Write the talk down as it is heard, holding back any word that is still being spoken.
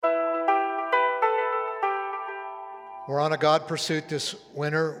We're on a God pursuit this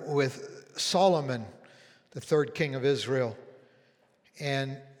winter with Solomon, the third king of Israel.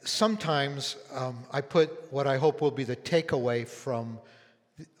 And sometimes I put what I hope will be the takeaway from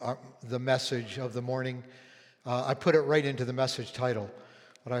the message of the morning. I put it right into the message title,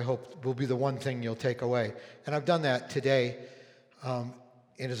 what I hope will be the one thing you'll take away. And I've done that today.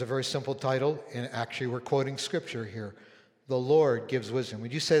 It is a very simple title, and actually we're quoting scripture here. The Lord gives wisdom.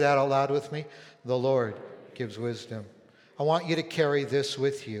 Would you say that out loud with me? The Lord gives wisdom. I want you to carry this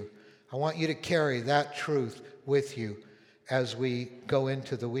with you. I want you to carry that truth with you as we go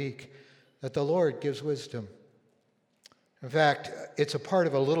into the week, that the Lord gives wisdom. In fact, it's a part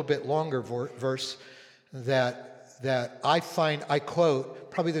of a little bit longer verse that I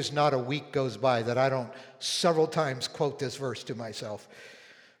quote. Probably there's not a week goes by that I don't several times quote this verse to myself.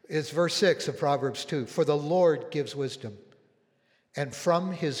 It's verse 6 of Proverbs 2. For the Lord gives wisdom, and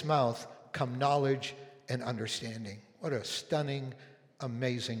from his mouth come knowledge and understanding. What a stunning,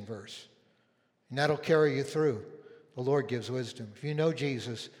 amazing verse. And that'll carry you through. The Lord gives wisdom. If you know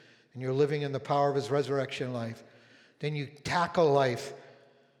Jesus and you're living in the power of his resurrection life, then you tackle life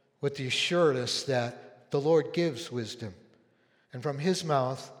with the assurance that the Lord gives wisdom. And from his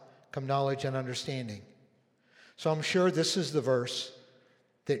mouth come knowledge and understanding. So I'm sure this is the verse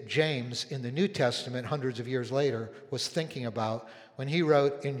that James in the New Testament, hundreds of years later, was thinking about when he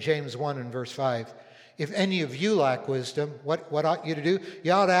wrote in James 1 and verse 5, if any of you lack wisdom, what ought you to do?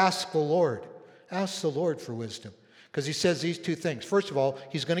 You ought to ask the Lord. Ask the Lord for wisdom. Because he says these two things. First of all,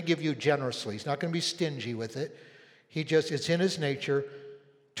 he's going to give you generously. He's not going to be stingy with it. It's in his nature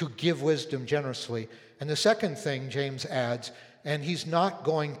to give wisdom generously. And the second thing, James adds, and he's not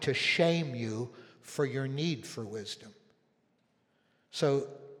going to shame you for your need for wisdom. So,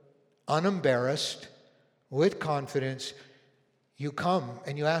 unembarrassed, with confidence, you come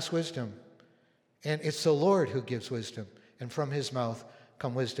and you ask wisdom. And it's the Lord who gives wisdom. And from his mouth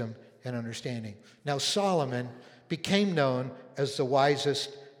come wisdom and understanding. Now, Solomon became known as the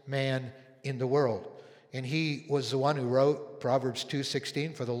wisest man in the world. And he was the one who wrote Proverbs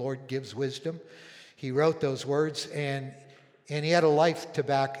 2:16, for the Lord gives wisdom. He wrote those words, and he had life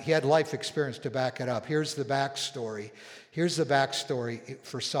experience to back it up. Here's the backstory. Here's the backstory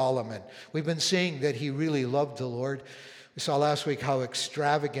for Solomon. We've been seeing that he really loved the Lord. We saw last week how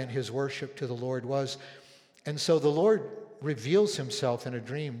extravagant his worship to the Lord was. And so the Lord reveals himself in a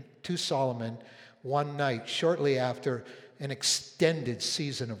dream to Solomon one night, shortly after an extended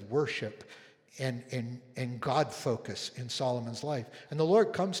season of worship and God focus in Solomon's life. And the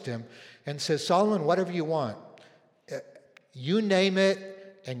Lord comes to him and says, Solomon, whatever you want, you name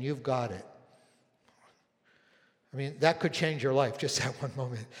it and you've got it. I mean, that could change your life, just that one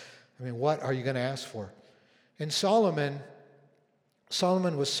moment. I mean, what are you going to ask for? And Solomon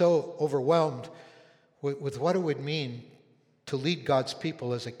was so overwhelmed with what it would mean to lead God's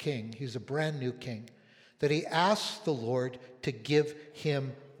people as a king. He's a brand new king. That he asked the Lord to give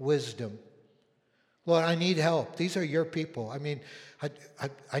him wisdom. Lord, I need help. These are your people. I mean,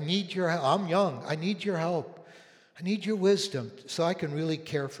 I need your help. I'm young. I need your help. I need your wisdom so I can really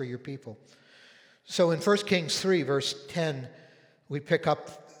care for your people. So in 1 Kings 3, verse 10, we pick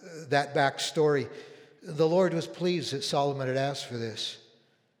up that backstory. The Lord was pleased that Solomon had asked for this.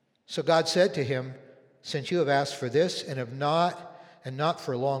 So God said to him, since you have asked for this and not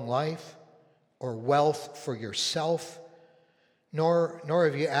for long life or wealth for yourself, nor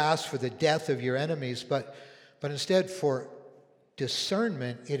have you asked for the death of your enemies, but instead for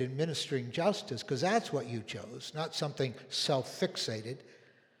discernment in administering justice, because that's what you chose, not something self-fixated,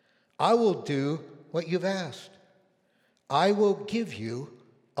 I will do what you've asked. I will give you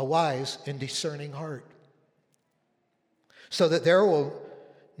a wise and discerning heart, so that there will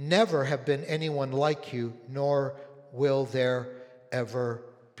never have been anyone like you, nor will there ever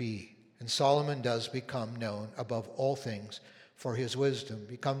be. And Solomon does become known above all things for his wisdom,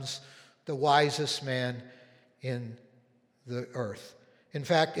 becomes the wisest man in the earth. In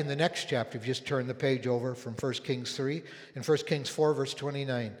fact, in the next chapter, if you just turn the page over from 1 Kings 3, in 1 Kings 4, verse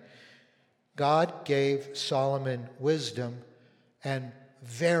 29, God gave Solomon wisdom and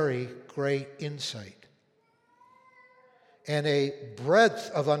very great insight, and a breadth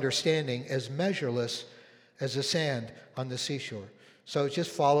of understanding as measureless as the sand on the seashore. So it's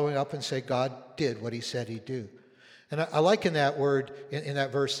just following up and say God did what he said he'd do. And I like in that word, in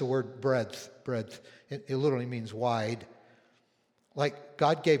that verse, the word breadth. It literally means wide. Like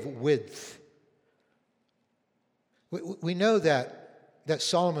God gave width. We know that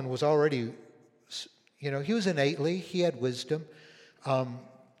Solomon was already, he was innately, he had wisdom.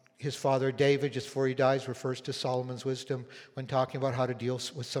 His father David, just before he dies, refers to Solomon's wisdom when talking about how to deal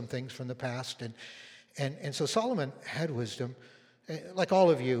with some things from the past. And so Solomon had wisdom. Like all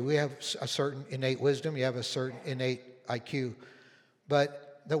of you, we have a certain innate wisdom. You have a certain innate IQ.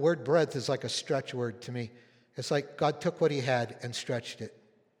 But the word breadth is like a stretch word to me. It's like God took what he had and stretched it.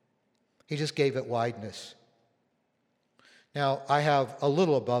 He just gave it wideness. Now, I have a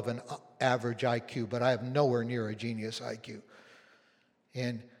little above an average IQ, but I have nowhere near a genius IQ.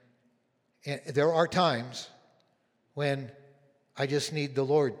 And there are times when I just need the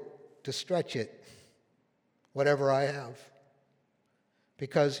Lord to stretch it, whatever I have.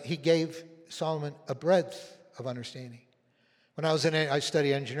 Because he gave Solomon a breadth of understanding. When I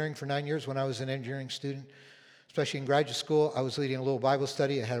studied engineering for 9 years. When I was an engineering student, especially in graduate school, I was leading a little Bible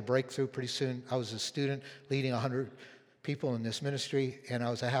study. I had a breakthrough pretty soon. I was a student leading 100 people in this ministry, and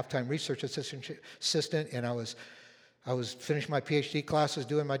I was a half-time research assistant, and I was finishing my PhD classes,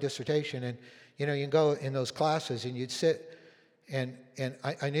 doing my dissertation, and you can go in those classes and you'd sit, and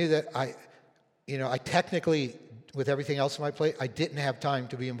I knew that I technically, with everything else on my plate, I didn't have time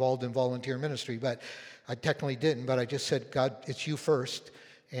to be involved in volunteer ministry, but I technically didn't. But I just said, God, it's you first,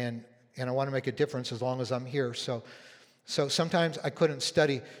 and I want to make a difference as long as I'm here. So sometimes I couldn't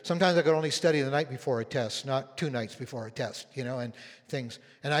study. Sometimes I could only study the night before a test, not 2 nights before a test, and things.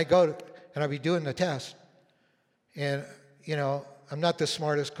 And I'd be doing the test. And, I'm not the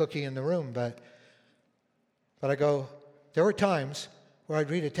smartest cookie in the room, but there were times where I'd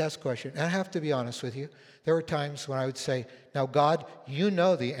read a test question. And I have to be honest with you. There were times when I would say, now, God, you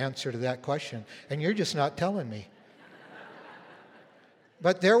know the answer to that question, and you're just not telling me.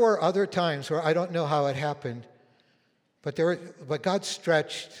 But there were other times where I don't know how it happened, but God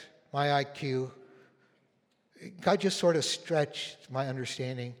stretched my IQ. God just sort of stretched my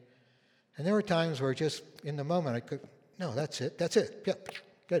understanding. And there were times where just in the moment that's it. Yep,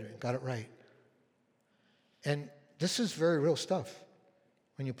 good, got it right. And this is very real stuff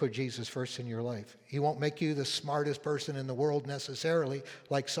when you put Jesus first in your life. He won't make you the smartest person in the world necessarily,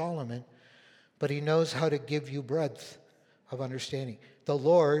 like Solomon, but he knows how to give you breadth of understanding. The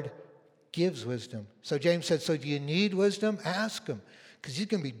Lord gives wisdom. So James said, so do you need wisdom? Ask him, because he's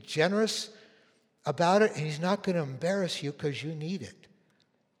going to be generous about it, and he's not going to embarrass you because you need it.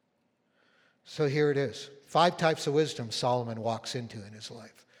 So here it is. 5 types of wisdom Solomon walks into in his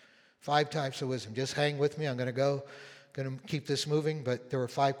life. 5 types of wisdom. Just hang with me. I'm going to keep this moving, but there are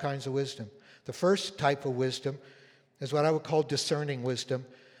 5 kinds of wisdom. The first type of wisdom is what I would call discerning wisdom.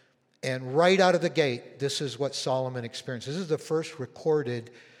 And right out of the gate, this is what Solomon experienced. This is the first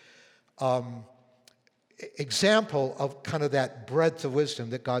recorded example of kind of that breadth of wisdom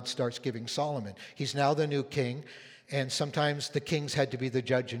that God starts giving Solomon. He's now the new king, and sometimes the kings had to be the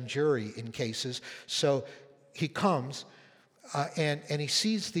judge and jury in cases. So he comes, and he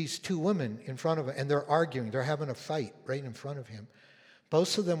sees these 2 women in front of him, and they're arguing. They're having a fight right in front of him.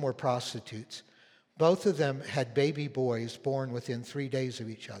 Both of them were prostitutes. Both of them had baby boys born within 3 days of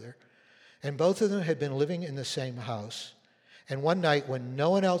each other. And both of them had been living in the same house. And one night when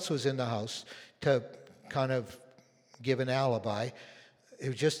no one else was in the house to kind of give an alibi, it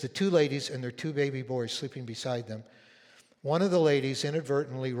was just the 2 ladies and their 2 baby boys sleeping beside them. One of the ladies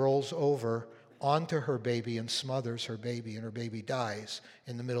inadvertently rolls over onto her baby and smothers her baby, and her baby dies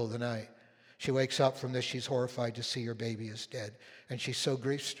in the middle of the night. She wakes up from this. She's horrified to see her baby is dead. And she's so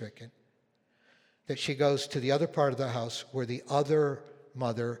grief-stricken that she goes to the other part of the house where the other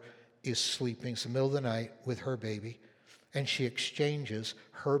mother is sleeping. It's the middle of the night with her baby. And she exchanges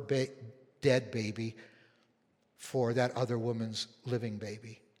her dead baby for that other woman's living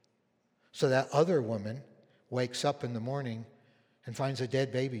baby. So that other woman wakes up in the morning and finds a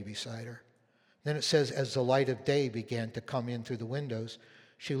dead baby beside her. Then it says, as the light of day began to come in through the windows,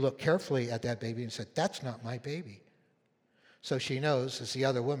 she looked carefully at that baby and said, that's not my baby. So she knows it's the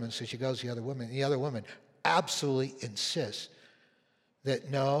other woman, so she goes to the other woman. And the other woman absolutely insists that,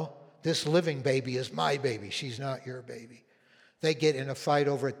 no, this living baby is my baby. She's not your baby. They get in a fight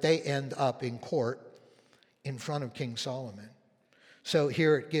over it. They end up in court in front of King Solomon. So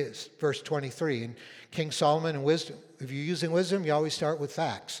here it is, verse 23. And King Solomon and wisdom, if you're using wisdom, you always start with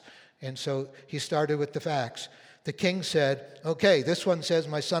facts. And so he started with the facts. The king said, okay, this one says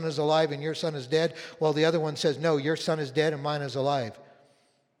my son is alive and your son is dead. Well, the other one says, no, your son is dead and mine is alive.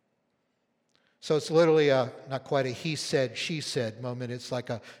 So it's literally not quite a he said, she said moment. It's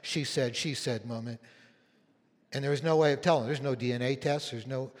like a she said moment. And there was no way of telling. There's no DNA test.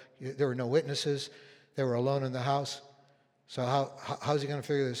 There were no witnesses. They were alone in the house. So how's he going to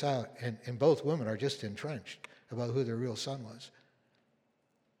figure this out? And both women are just entrenched about who their real son was.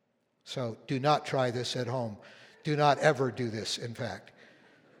 So do not try this at home. Do not ever do this, in fact.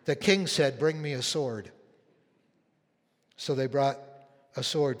 The king said, bring me a sword. So they brought a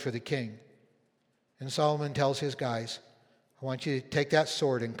sword for the king. And Solomon tells his guys, I want you to take that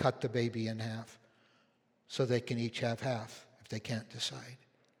sword and cut the baby in half so they can each have half if they can't decide.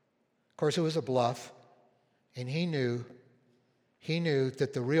 Of course, it was a bluff, and he knew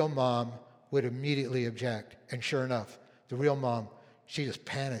that the real mom would immediately object. And sure enough, the real mom, she just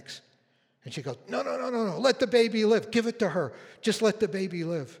panics. And she goes, no, let the baby live. Give it to her. Just let the baby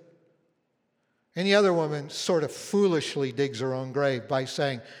live. And the other woman sort of foolishly digs her own grave by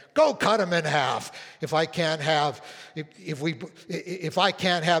saying, go cut him in half. If I can't have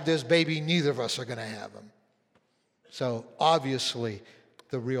this baby, neither of us are going to have him. So obviously,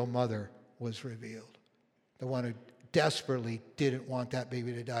 the real mother was revealed. The one who desperately didn't want that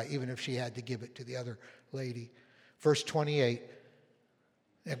baby to die, even if she had to give it to the other lady. Verse 28,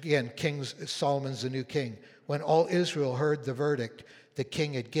 again, Solomon's the new king. When all Israel heard the verdict the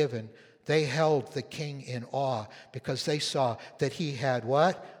king had given, they held the king in awe because they saw that he had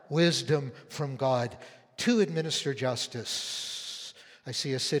what? Wisdom from God to administer justice. I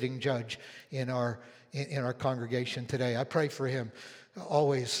see a sitting judge in our congregation today. I pray for him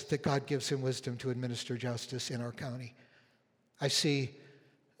always that God gives him wisdom to administer justice in our county. I see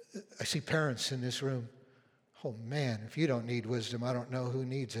parents in this room. Oh man, if you don't need wisdom, I don't know who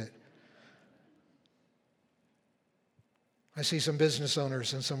needs it. I see some business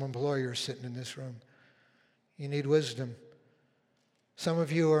owners and some employers sitting in this room. You need wisdom. Some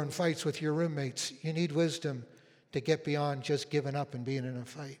of you are in fights with your roommates. You need wisdom to get beyond just giving up and being in a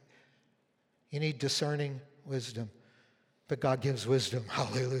fight. You need discerning wisdom. But God gives wisdom.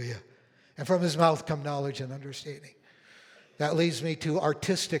 Hallelujah. And from his mouth come knowledge and understanding. That leads me to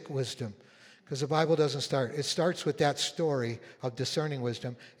artistic wisdom. Because the Bible doesn't start. It starts with that story of discerning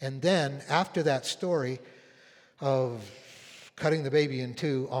wisdom. And then after that story of cutting the baby in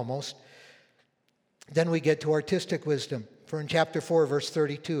two almost, then we get to artistic wisdom. For in chapter 4, verse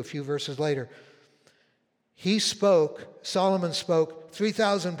 32, a few verses later, Solomon spoke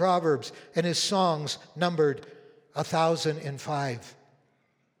 3,000 proverbs, and his songs numbered 1,005.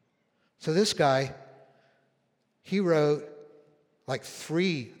 So this guy, he wrote like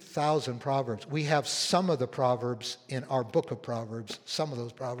 3,000 proverbs. We have some of the proverbs in our book of Proverbs. Some of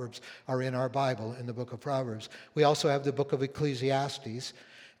those proverbs are in our Bible in the book of Proverbs. We also have the book of Ecclesiastes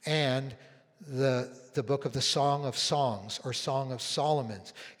and the book of the Song of Songs or Song of Solomon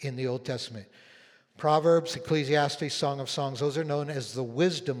in the Old Testament. Proverbs, Ecclesiastes, Song of Songs, those are known as the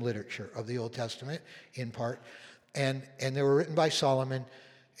wisdom literature of the Old Testament in part. And they were written by Solomon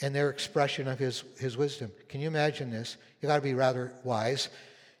and their expression of his wisdom. Can you imagine this? You got to be rather wise.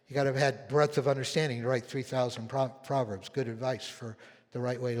 You got to have had breadth of understanding to write 3,000 proverbs. Good advice for the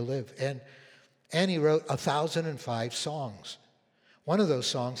right way to live. And he wrote 1,005 songs. One of those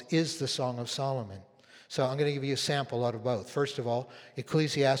songs is the Song of Solomon. So I'm going to give you a sample out of both. First of all,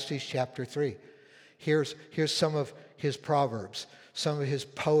 Ecclesiastes chapter 3. Here's some of his proverbs, some of his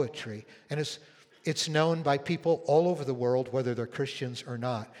poetry. And it's known by people all over the world, whether they're Christians or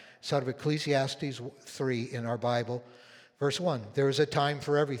not. It's out of Ecclesiastes 3 in our Bible. Verse 1, there is a time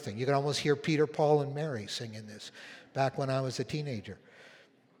for everything. You can almost hear Peter, Paul, and Mary singing this back when I was a teenager.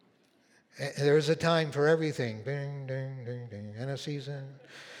 There is a time for everything. Ding, ding, ding, ding. And a season.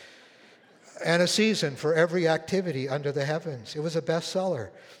 And a season for every activity under the heavens. It was a bestseller.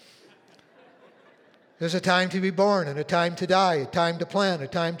 There's a time to be born and a time to die, a time to plant, a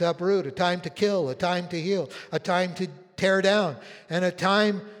time to uproot, a time to kill, a time to heal, a time to tear down, and a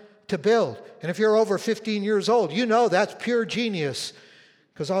time to build. And if you're over 15 years old, you know that's pure genius.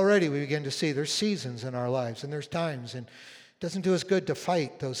 Because already we begin to see there's seasons in our lives and there's times. And it doesn't do us good to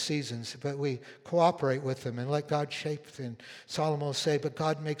fight those seasons, but we cooperate with them and let God shape them. Solomon will say, but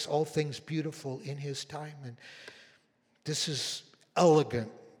God makes all things beautiful in his time. And this is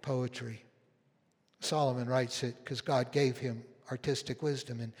elegant poetry. Solomon writes it because God gave him artistic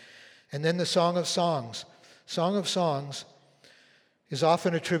wisdom. And then the Song of Songs. Song of Songs is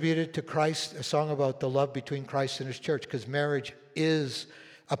often attributed to Christ, a song about the love between Christ and his church, because marriage is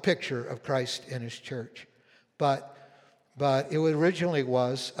a picture of Christ and his church. But it originally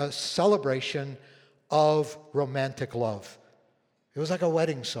was a celebration of romantic love. It was like a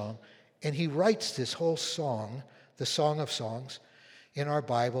wedding song. And he writes this whole song, the Song of Songs, in our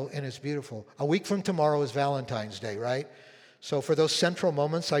Bible, and it's beautiful. A week from tomorrow is Valentine's Day, right? So for those central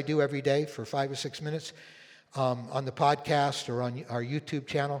moments I do every day for 5 or 6 minutes on the podcast or on our YouTube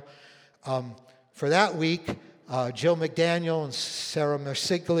channel, for that week, Jill McDaniel and Sarah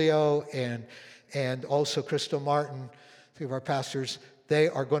Mersiglio and also Crystal Martin, three of our pastors, they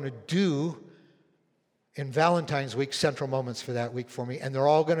are going to do in Valentine's week central moments for that week for me, and they're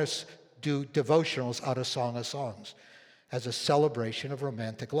all going to do devotionals out of Song of Songs. as a celebration of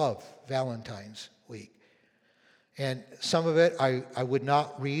romantic love, Valentine's week. And some of it I would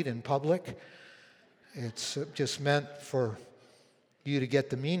not read in public. It's just meant for you to get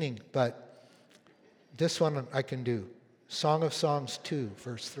the meaning, but this one I can do. Song of Songs 2,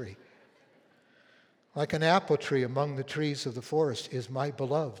 verse 3. Like an apple tree among the trees of the forest is my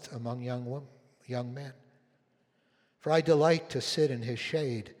beloved among young men. For I delight to sit in his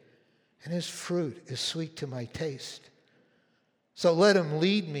shade, and his fruit is sweet to my taste. So let him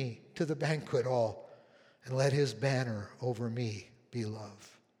lead me to the banquet hall, and let his banner over me be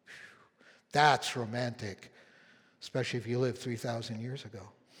love. Whew. That's romantic, especially if you lived 3,000 years ago.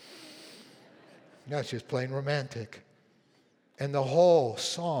 That's just plain romantic. And the whole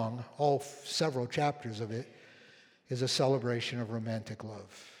song, all several chapters of it, is a celebration of romantic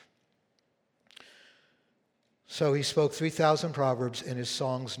love. So he spoke 3,000 proverbs, and his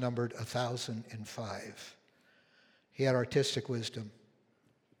songs numbered 1,005. He had artistic wisdom.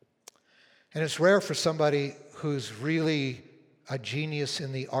 And it's rare for somebody who's really a genius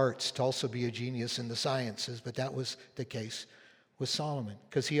in the arts to also be a genius in the sciences, but that was the case with Solomon,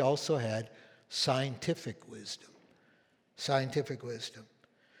 because he also had scientific wisdom. Scientific wisdom.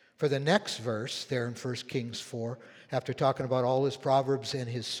 For the next verse, there in 1 Kings 4, after talking about all his proverbs and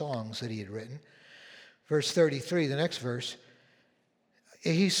his songs that he had written, verse 33, the next verse,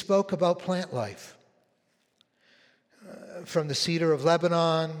 he spoke about plant life. From the cedar of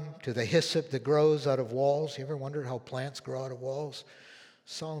Lebanon to the hyssop that grows out of walls. You ever wondered how plants grow out of walls?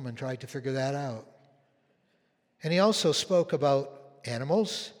 Solomon tried to figure that out. And he also spoke about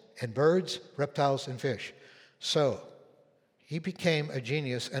animals and birds, reptiles, and fish. So he became a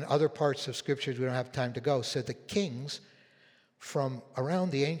genius, and other parts of Scripture, we don't have time to go, said the kings from around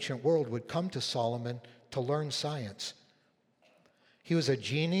the ancient world would come to Solomon to learn science. He was a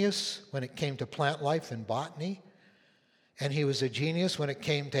genius when it came to plant life and botany, and he was a genius when it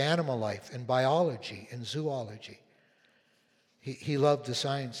came to animal life and biology and zoology. He loved the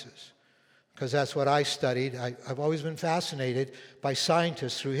sciences, because that's what I studied. I've always been fascinated by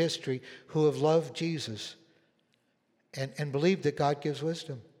scientists through history who have loved Jesus and believed that God gives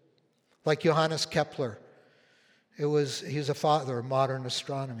wisdom. Like Johannes Kepler. He's a father of modern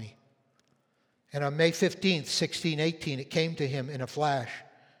astronomy. And on May 15th, 1618, it came to him in a flash.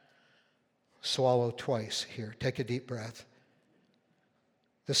 Swallow twice here. Take a deep breath.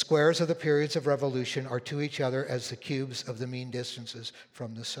 The squares of the periods of revolution are to each other as the cubes of the mean distances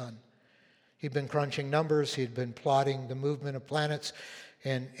from the sun. He'd been crunching numbers. He'd been plotting the movement of planets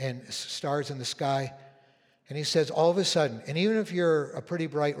and stars in the sky. And he says, all of a sudden, and even if you're a pretty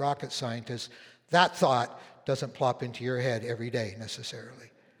bright rocket scientist, that thought doesn't plop into your head every day necessarily.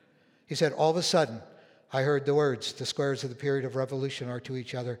 He said, all of a sudden, I heard the words, the squares of the period of revolution are to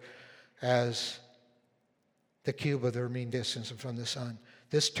each other as the cube of their mean distance from the sun.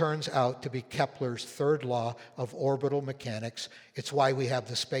 This turns out to be Kepler's third law of orbital mechanics. It's why we have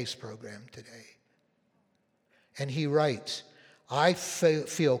the space program today. And he writes, I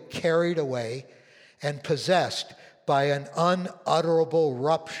feel carried away and possessed by an unutterable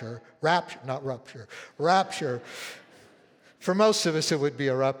rapture. For most of us, it would be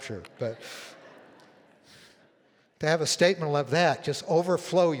a rupture, but to have a statement like that, just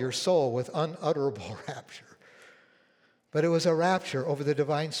overflow your soul with unutterable rapture. But it was a rapture over the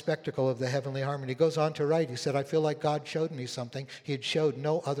divine spectacle of the heavenly harmony. He goes on to write, he said, I feel like God showed me something he had showed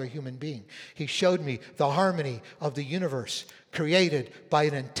no other human being. He showed me the harmony of the universe created by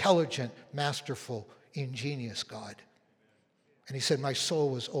an intelligent, masterful, ingenious God. And he said, my soul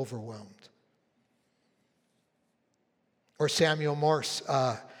was overwhelmed. Or Samuel Morse,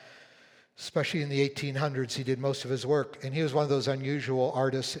 especially in the 1800s, he did most of his work. And he was one of those unusual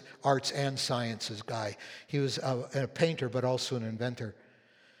arts and sciences guy. He was a painter, but also an inventor.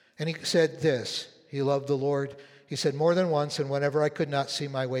 And he said this, he loved the Lord. He said, more than once, and whenever I could not see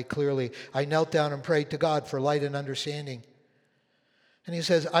my way clearly, I knelt down and prayed to God for light and understanding. And he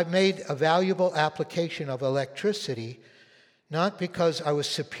says, I've made a valuable application of electricity, not because I was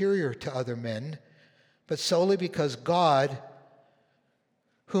superior to other men, but solely because God,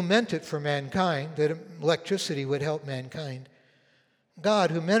 who meant it for mankind, that electricity would help mankind,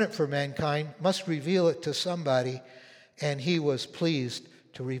 God, who meant it for mankind, must reveal it to somebody, and he was pleased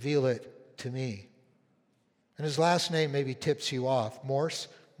to reveal it to me. And his last name maybe tips you off. Morse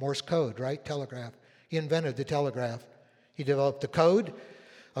code, right? Telegraph. He invented the telegraph. He developed the code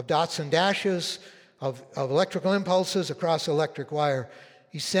of dots and dashes, of electrical impulses across electric wire.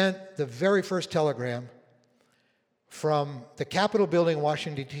 He sent the very first telegram from the Capitol building in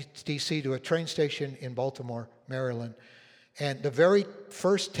Washington, D.C. to a train station in Baltimore, Maryland. And the very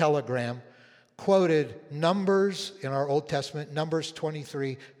first telegram quoted Numbers in our Old Testament, Numbers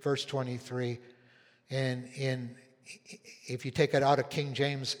 23, verse 23. And if you take it out of King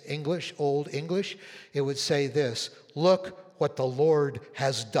James English, Old English, it would say this: look what the Lord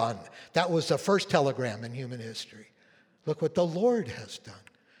has done. That was the first telegram in human history. Look what the Lord has done.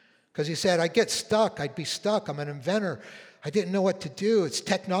 Because he said, I'd get stuck. I'd be stuck. I'm an inventor. I didn't know what to do. It's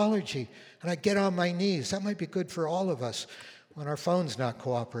technology. And I'd get on my knees. That might be good for all of us when our phone's not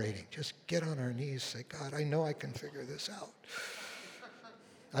cooperating. Just get on our knees. Say, God, I know I can figure this out.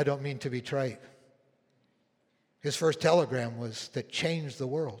 I don't mean to be trite. His first telegram that changed the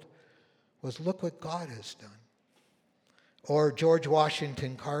world was, look what God has done. Or George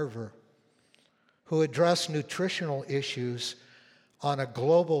Washington Carver, who addressed nutritional issues on a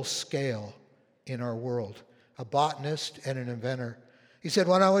global scale in our world, a botanist and an inventor. He said,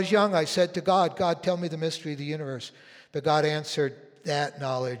 when I was young, I said to God, God, tell me the mystery of the universe. But God answered, that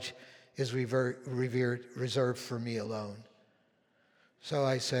knowledge is reserved for me alone. So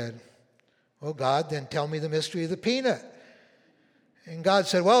I said, well, God, then tell me the mystery of the peanut. And God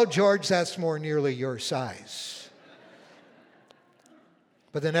said, well, George, that's more nearly your size.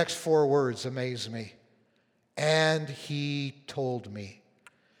 But the next 4 words amaze me. And he told me.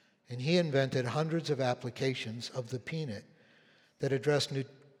 And he invented hundreds of applications of the peanut that address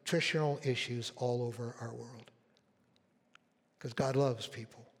nutritional issues all over our world. Because God loves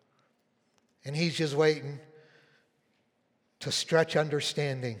people. And he's just waiting to stretch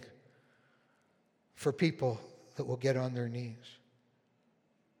understanding for people that will get on their knees.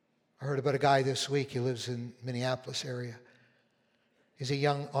 I heard about a guy this week. He lives in Minneapolis area. He's a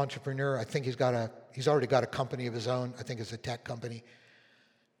young entrepreneur. I think he's already got a company of his own. I think it's a tech company.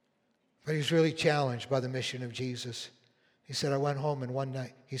 But he's really challenged by the mission of Jesus. He said, I went home and one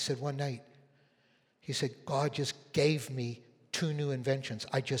night, God just gave me 2 new inventions.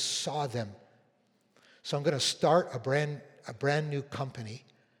 I just saw them. So I'm going to start a brand new company.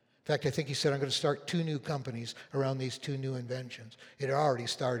 In fact, I think he said, I'm going to start 2 new companies around these 2 new inventions. It had already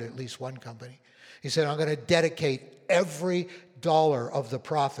started at least one company. He said, I'm going to dedicate every dollar of the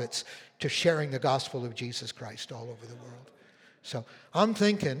profits to sharing the gospel of Jesus Christ all over the world. So I'm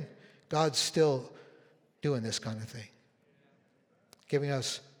thinking God's still doing this kind of thing. Giving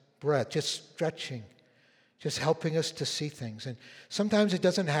us breath, just stretching, just helping us to see things. And sometimes it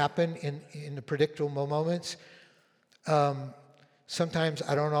doesn't happen in the predictable moments. Sometimes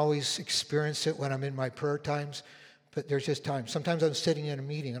I don't always experience it when I'm in my prayer times, but there's just times. Sometimes I'm sitting in a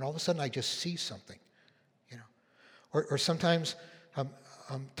meeting and all of a sudden I just see something, Or sometimes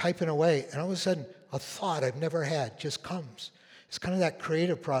I'm typing away and all of a sudden a thought I've never had just comes. It's kind of that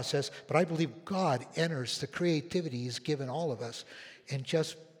creative process, but I believe God enters the creativity He's given all of us and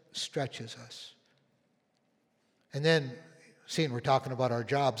just stretches us. And then, seeing we're talking about our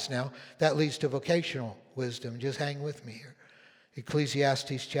jobs now, that leads to vocational wisdom. Just hang with me here.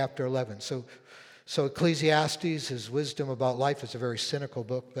 Ecclesiastes chapter 11. So Ecclesiastes is wisdom about life. It's a very cynical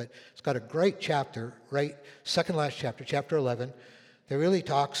book, but it's got a great chapter, right? Second last chapter, chapter 11, that really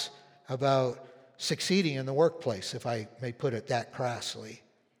talks about succeeding in the workplace, if I may put it that crassly.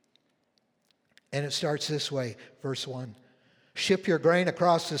 And it starts this way, verse 1. Ship your grain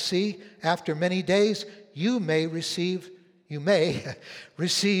across the sea. After many days, you may receive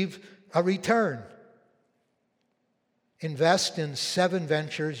a return. Invest in 7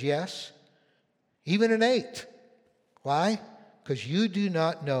 ventures, yes, even in 8. Why? Because you do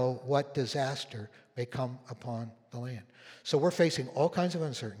not know what disaster may come upon the land. So we're facing all kinds of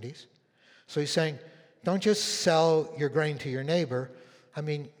uncertainties. So he's saying, don't just sell your grain to your neighbor.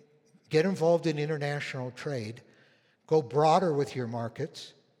 Get involved in international trade. Go broader with your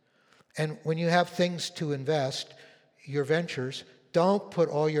markets. And when you have things to invest, your ventures, don't put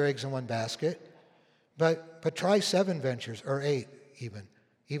all your eggs in one basket. But try 7 ventures, or 8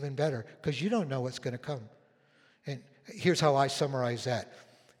 even better, because you don't know what's going to come. And here's how I summarize that.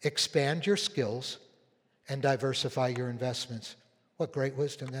 Expand your skills and diversify your investments. What great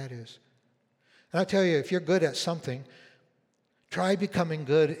wisdom that is. And I'll tell you, if you're good at something, try becoming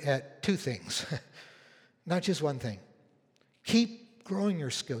good at 2 things, not just one thing. Keep growing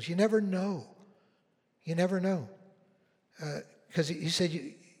your skills. You never know. You never know. Because he said,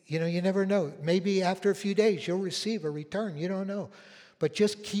 you never know. Maybe after a few days you'll receive a return. You don't know. But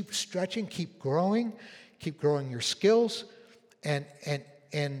just keep stretching, keep growing your skills, and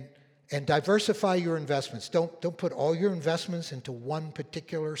diversify your investments. Don't put all your investments into one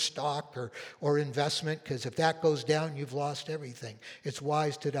particular stock or investment, because if that goes down, you've lost everything. It's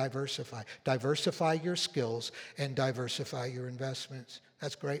wise to diversify. Diversify your skills and diversify your investments.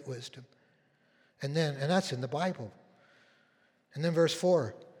 That's great wisdom. And that's in the Bible. And then verse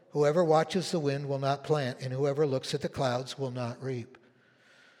 4, whoever watches the wind will not plant, and whoever looks at the clouds will not reap.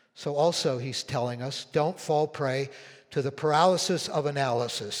 So also he's telling us, don't fall prey to the paralysis of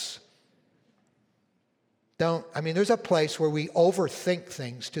analysis. There's a place where we overthink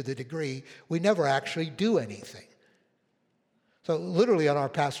things to the degree we never actually do anything. So literally on our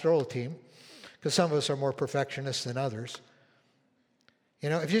pastoral team, because some of us are more perfectionists than others, if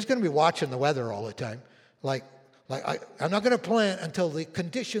you're just going to be watching the weather all the time, I'm not going to plant until the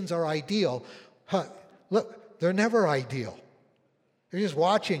conditions are ideal. Look, they're never ideal. You're just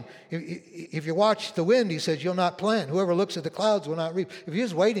watching. If you watch the wind, he says, you'll not plant. Whoever looks at the clouds will not reap. If you're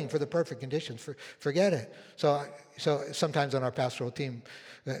just waiting for the perfect conditions, forget it. So sometimes on our pastoral team,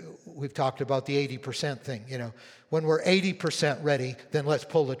 we've talked about the 80% thing. When we're 80% ready, then let's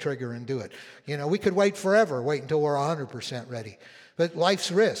pull the trigger and do it. We could wait forever, wait until we're 100% ready. But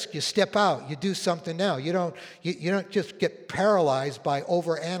life's risk. You step out. You do something now. You don't just get paralyzed by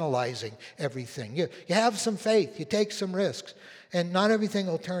overanalyzing everything. You have some faith. You take some risks. And not everything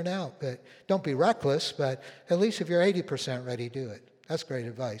will turn out. But don't be reckless. But at least if you're 80% ready, do it. That's great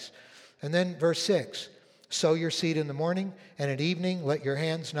advice. And then verse 6. Sow your seed in the morning, and at evening let your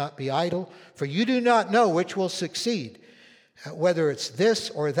hands not be idle. For you do not know which will succeed. Whether it's this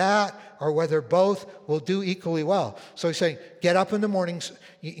or that, or whether both will do equally well. So he's saying, get up in the mornings,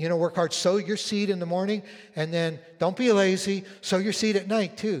 work hard, sow your seed in the morning, and then don't be lazy, sow your seed at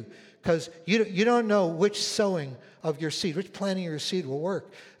night too. Because you don't know which sowing of your seed, which planting of your seed will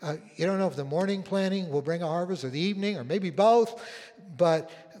work. You don't know if the morning planting will bring a harvest, or the evening, or maybe both,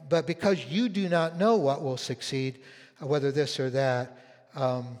 but because you do not know what will succeed, whether this or that,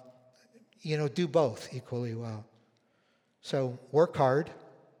 do both equally well. So work hard,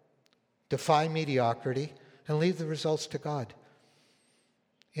 defy mediocrity, and leave the results to God.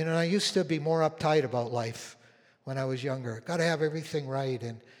 I used to be more uptight about life when I was younger. Got to have everything right,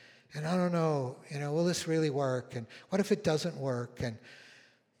 and I don't know, will this really work? And what if it doesn't work?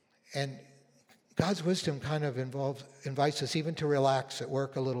 And God's wisdom kind of invites us even to relax at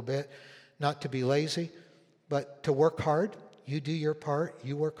work a little bit, not to be lazy, but to work hard. You do your part.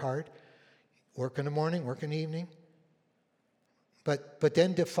 You work hard. Work in the morning, work in the evening. But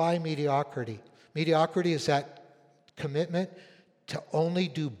then defy mediocrity. Mediocrity is that commitment to only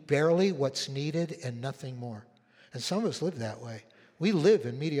do barely what's needed and nothing more. And some of us live that way. We live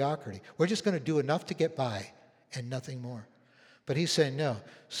in mediocrity. We're just going to do enough to get by and nothing more. But he's saying, no,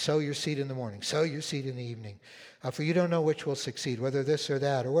 sow your seed in the morning, sow your seed in the evening. For you don't know which will succeed, whether this or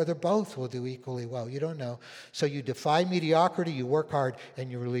that, or whether both will do equally well. You don't know. So you defy mediocrity, you work hard,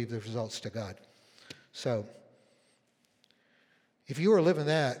 and you leave the results to God. So if you were living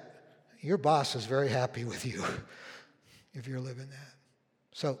that, your boss is very happy with you if you're living that.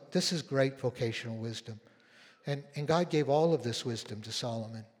 So this is great vocational wisdom. And God gave all of this wisdom to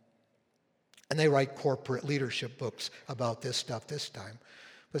Solomon. And they write corporate leadership books about this stuff this time.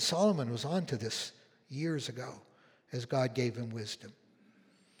 But Solomon was on to this years ago as God gave him wisdom.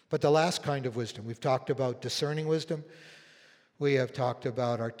 But the last kind of wisdom, we've talked about discerning wisdom. We have talked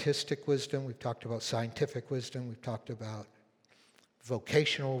about artistic wisdom. We've talked about scientific wisdom. We've talked about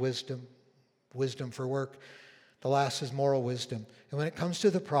vocational wisdom, wisdom for work. The last is moral wisdom. And when it comes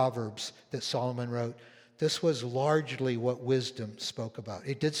to the Proverbs that Solomon wrote, this was largely what wisdom spoke about.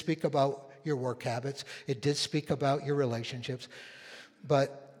 It did speak about your work habits. It did speak about your relationships.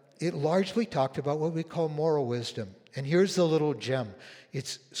 But it largely talked about what we call moral wisdom. And here's the little gem.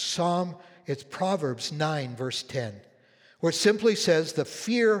 It's Proverbs 9, verse 10, where it simply says, the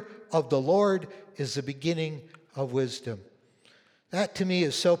fear of the Lord is the beginning of wisdom. That to me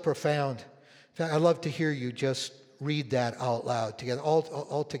is so profound. In fact, I'd love to hear you just read that out loud together,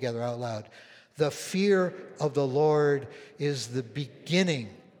 all together out loud. The fear of the Lord is the beginning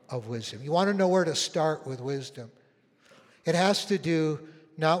of wisdom. You want to know where to start with wisdom. It has to do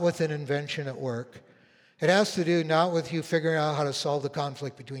not with an invention at work. It has to do not with you figuring out how to solve the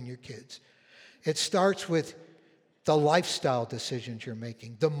conflict between your kids. It starts with the lifestyle decisions you're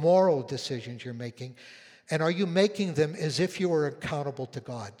making, the moral decisions you're making, and are you making them as if you were accountable to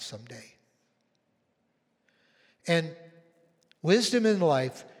God someday? And wisdom in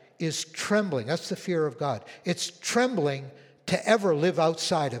life is trembling. That's the fear of God. It's trembling to ever live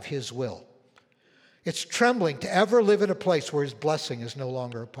outside of His will. It's trembling to ever live in a place where His blessing is no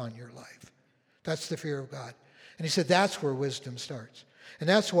longer upon your life. That's the fear of God. And he said that's where wisdom starts. And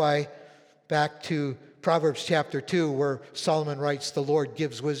that's why, back to Proverbs chapter 2, where Solomon writes, the Lord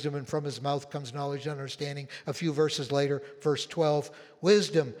gives wisdom, and from His mouth comes knowledge and understanding. A few verses later, verse 12,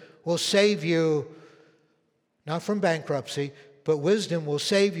 wisdom will save you, not from bankruptcy, but wisdom will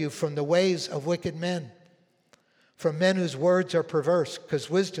save you from the ways of wicked men. from men whose words are perverse, because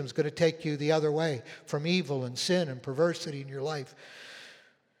wisdom's going to take you the other way, from evil and sin and perversity in your life.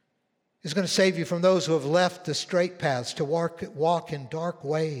 It's going to save you from those who have left the straight paths to walk in dark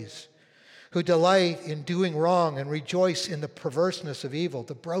ways, who delight in doing wrong and rejoice in the perverseness of evil,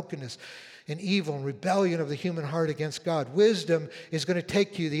 the brokenness and evil and rebellion of the human heart against God. Wisdom is going to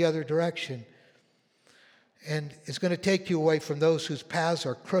take you the other direction. And it's going to take you away from those whose paths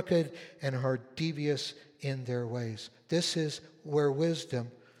are crooked and are devious in their ways. This is where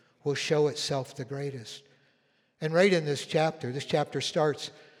wisdom will show itself the greatest. And right in this chapter starts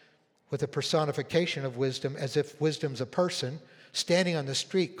with a personification of wisdom, as if wisdom's a person standing on the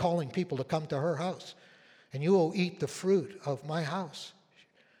street calling people to come to her house. And you will eat the fruit of my house.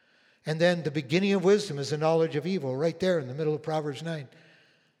 And then the beginning of wisdom is the knowledge of evil, right there in the middle of Proverbs 9.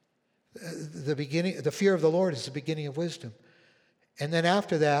 The fear of the Lord is the beginning of wisdom. And then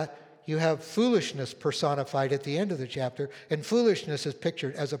after that, you have foolishness personified at the end of the chapter. And foolishness is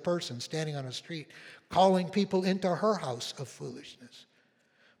pictured as a person standing on a street, calling people into her house of foolishness.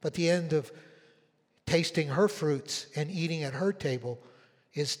 But the end of tasting her fruits and eating at her table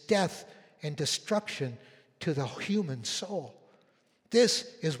is death and destruction to the human soul.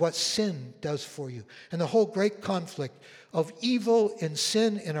 This is what sin does for you. And the whole great conflict of evil and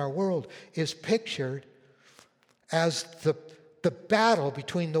sin in our world is pictured as the battle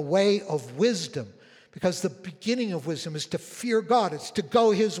between the way of wisdom. Because the beginning of wisdom is to fear God. It's to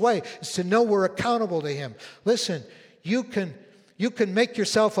go His way. It's to know we're accountable to Him. Listen, you can make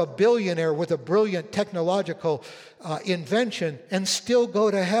yourself a billionaire with a brilliant technological invention and still go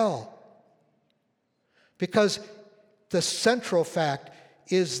to hell. Because the central fact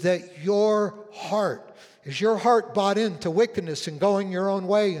is that your heart bought into wickedness and going your own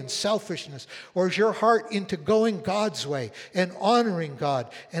way and selfishness? Or is your heart into going God's way and honoring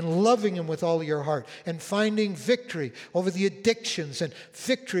God and loving Him with all your heart and finding victory over the addictions and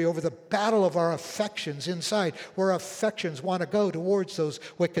victory over the battle of our affections inside, where our affections want to go towards those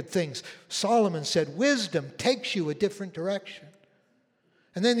wicked things? Solomon said, wisdom takes you a different direction.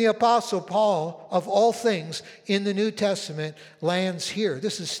 And then the Apostle Paul, of all things in the New Testament, lands here.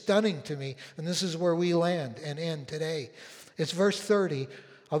 This is stunning to me, and this is where we land and end today. It's verse 30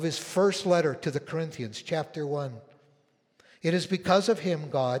 of his first letter to the Corinthians, chapter 1. It is because of Him,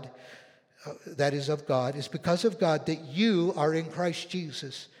 God, that is of God, it's because of God that you are in Christ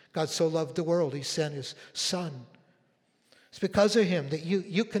Jesus. God so loved the world, He sent His Son. It's because of Him that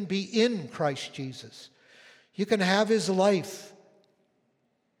you can be in Christ Jesus. You can have His life.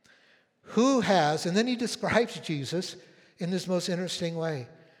 Who has, and then he describes Jesus in this most interesting way,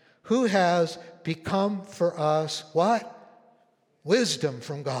 who has become for us what? Wisdom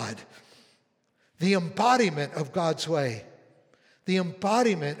from God. The embodiment of God's way. The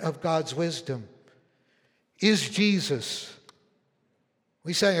embodiment of God's wisdom is Jesus.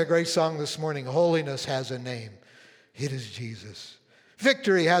 We sang a great song this morning, Holiness has a name. It is Jesus.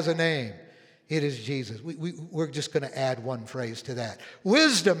 Victory has a name. It is Jesus. We're just going to add one phrase to that.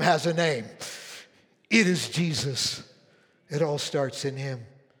 Wisdom has a name. It is Jesus. It all starts in Him.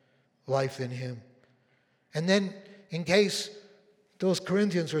 Life in Him. And then, in case those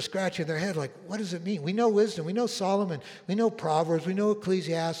Corinthians were scratching their head like, what does it mean? We know wisdom. We know Solomon. We know Proverbs. We know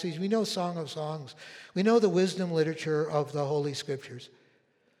Ecclesiastes. We know Song of Songs. We know the wisdom literature of the Holy Scriptures.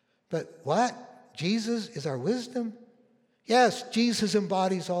 But what? Jesus is our wisdom? Yes, Jesus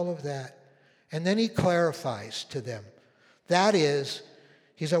embodies all of that. And then he clarifies to them. That is,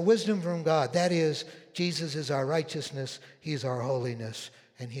 He's our wisdom from God. That is, Jesus is our righteousness. He's our holiness.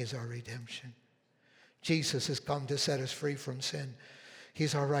 And He's our redemption. Jesus has come to set us free from sin.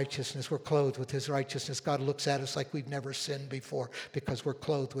 He's our righteousness. We're clothed with His righteousness. God looks at us like we've never sinned before because we're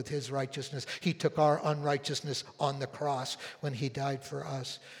clothed with His righteousness. He took our unrighteousness on the cross when He died for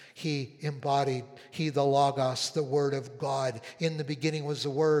us. He embodied, the Logos, the Word of God. In the beginning was the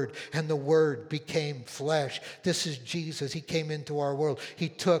Word, and the Word became flesh. This is Jesus. He came into our world. He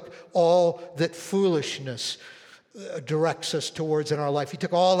took all that foolishness directs us towards in our life. He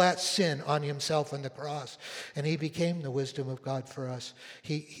took all that sin on Himself on the cross, and He became the wisdom of God for us.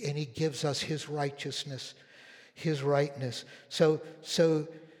 He gives us His righteousness, His rightness. So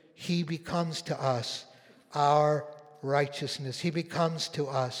He becomes to us our righteousness. He becomes to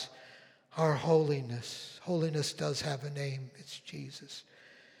us our holiness. Holiness does have a name. It's Jesus.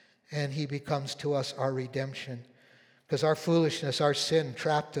 And He becomes to us our redemption. Because our foolishness, our sin,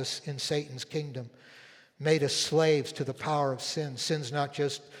 trapped us in Satan's kingdom, made us slaves to the power of sin. Sin's not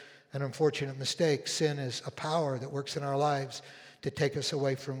just an unfortunate mistake. Sin is a power that works in our lives to take us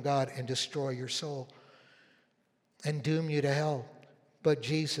away from God and destroy your soul and doom you to hell. But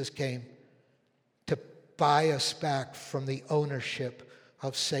Jesus came to buy us back from the ownership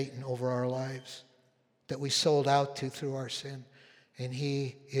of Satan over our lives that we sold out to through our sin. And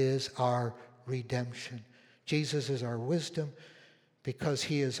he is our redemption. Jesus is our wisdom because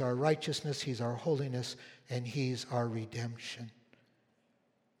he is our righteousness, he's our holiness, and he's our redemption.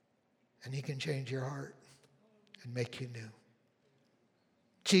 And he can change your heart and make you new.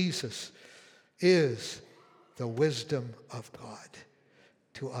 Jesus is the wisdom of God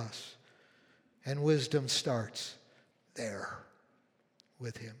to us. And wisdom starts there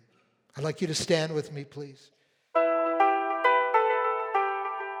with him. I'd like you to stand with me, please.